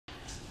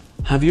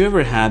Have you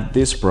ever had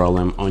this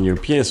problem on your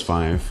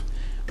PS5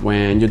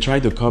 when you try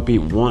to copy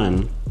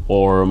one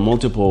or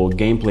multiple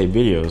gameplay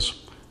videos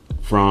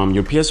from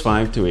your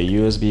PS5 to a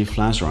USB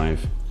flash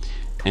drive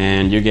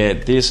and you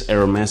get this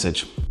error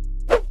message?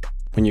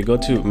 When you go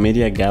to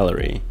Media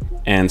Gallery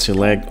and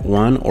select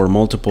one or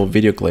multiple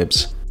video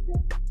clips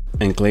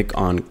and click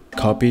on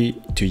Copy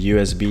to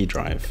USB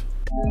drive,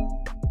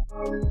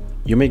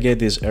 you may get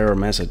this error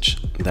message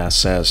that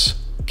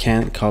says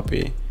can't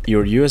copy.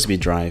 Your USB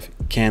drive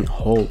can't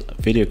hold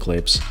video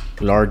clips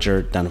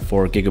larger than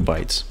 4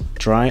 GB.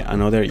 Try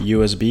another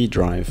USB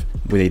drive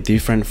with a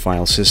different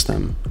file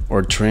system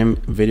or trim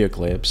video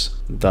clips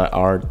that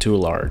are too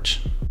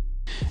large.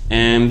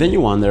 And then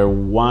you wonder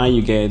why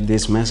you get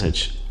this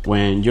message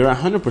when you're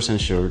 100%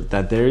 sure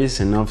that there is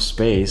enough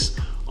space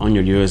on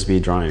your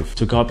USB drive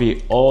to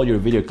copy all your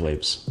video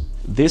clips.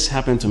 This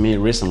happened to me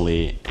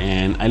recently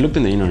and I looked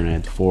on the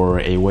internet for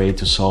a way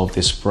to solve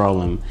this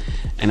problem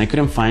and I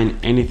couldn't find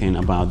anything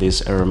about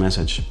this error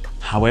message.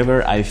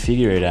 However, I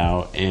figured it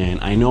out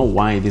and I know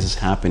why this is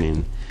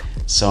happening.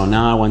 So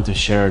now I want to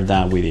share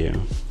that with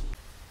you.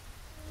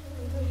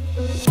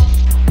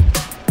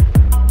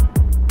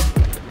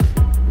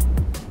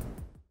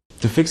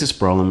 To fix this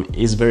problem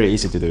is very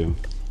easy to do.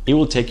 It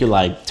will take you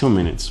like 2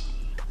 minutes.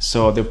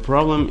 So the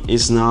problem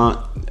is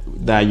not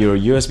that your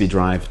USB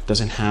drive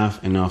doesn't have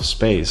enough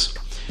space.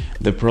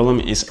 The problem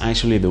is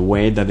actually the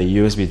way that the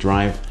USB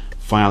drive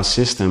file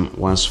system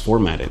was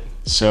formatted.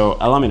 So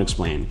allow me to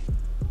explain.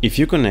 If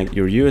you connect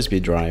your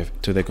USB drive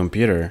to the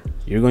computer,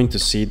 you're going to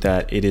see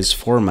that it is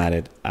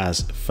formatted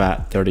as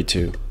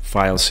FAT32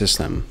 file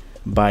system.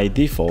 By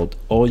default,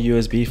 all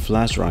USB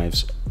flash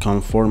drives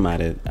come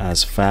formatted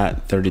as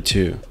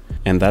FAT32.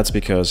 And that's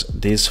because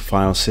this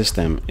file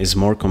system is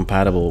more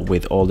compatible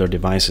with older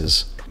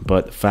devices.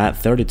 But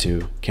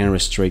FAT32 can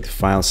restrict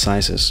file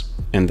sizes,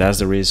 and that's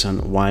the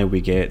reason why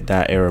we get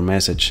that error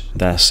message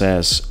that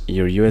says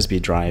your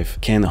USB drive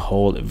can't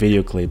hold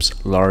video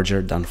clips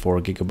larger than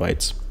 4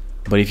 GB.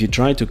 But if you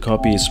try to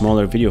copy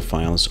smaller video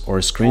files or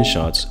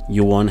screenshots,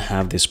 you won't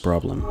have this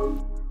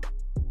problem.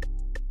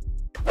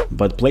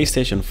 But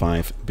PlayStation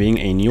 5, being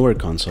a newer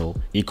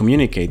console, it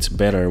communicates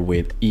better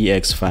with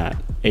exFAT,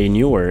 a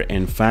newer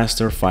and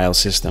faster file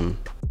system.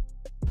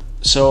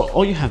 So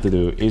all you have to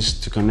do is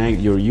to connect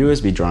your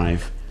USB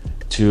drive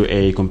to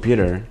a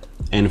computer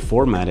and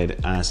format it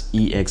as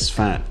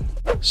exFAT.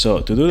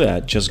 So to do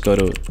that, just go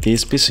to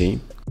this PC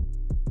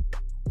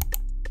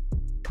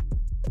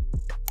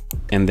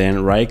and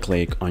then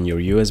right-click on your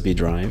USB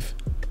drive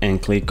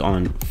and click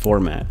on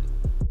Format.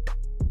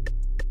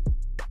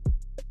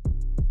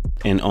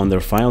 And under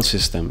File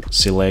System,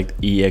 select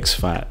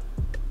exFAT.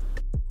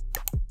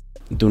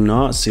 Do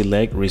not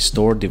select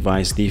Restore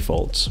Device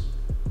Defaults.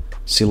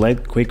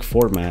 Select Quick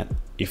Format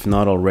if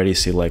not already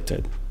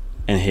selected,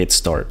 and hit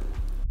Start.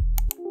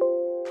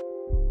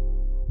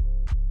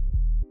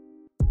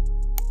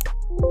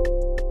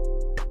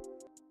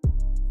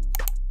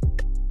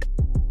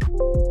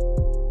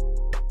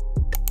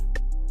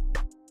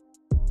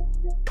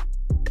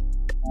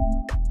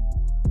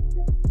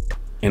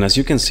 And as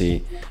you can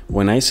see,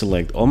 when I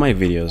select all my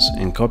videos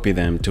and copy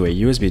them to a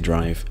USB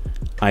drive,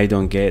 I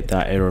don't get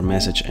that error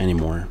message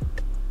anymore.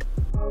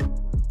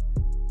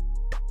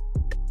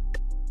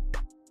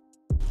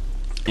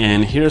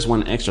 And here's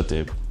one extra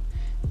tip.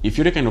 If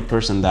you're the kind of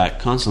person that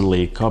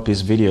constantly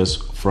copies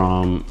videos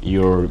from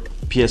your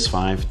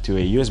PS5 to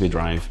a USB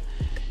drive,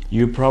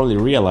 you probably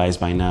realize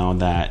by now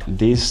that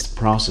this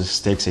process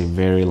takes a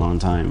very long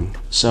time.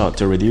 So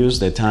to reduce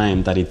the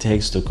time that it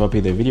takes to copy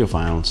the video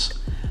files,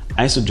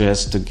 I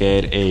suggest to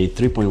get a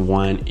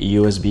 3.1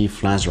 USB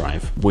flash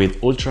drive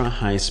with ultra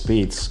high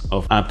speeds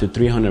of up to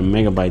 300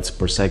 megabytes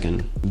per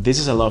second. This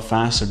is a lot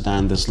faster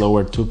than the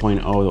slower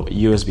 2.0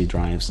 USB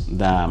drives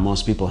that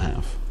most people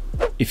have.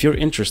 If you're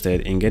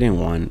interested in getting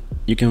one,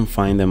 you can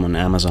find them on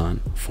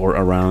Amazon for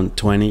around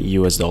 $20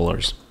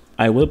 US.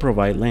 I will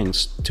provide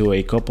links to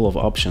a couple of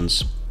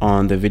options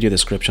on the video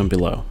description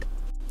below.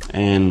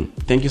 And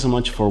thank you so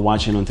much for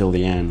watching until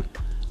the end.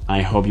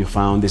 I hope you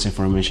found this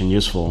information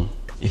useful.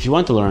 If you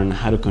want to learn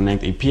how to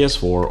connect a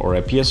PS4 or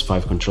a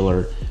PS5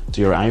 controller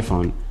to your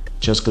iPhone,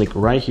 just click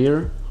right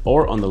here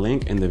or on the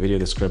link in the video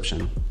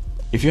description.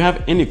 If you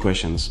have any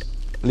questions,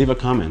 leave a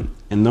comment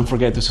and don't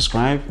forget to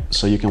subscribe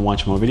so you can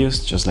watch more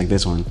videos just like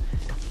this one.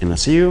 And I'll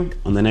see you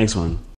on the next one.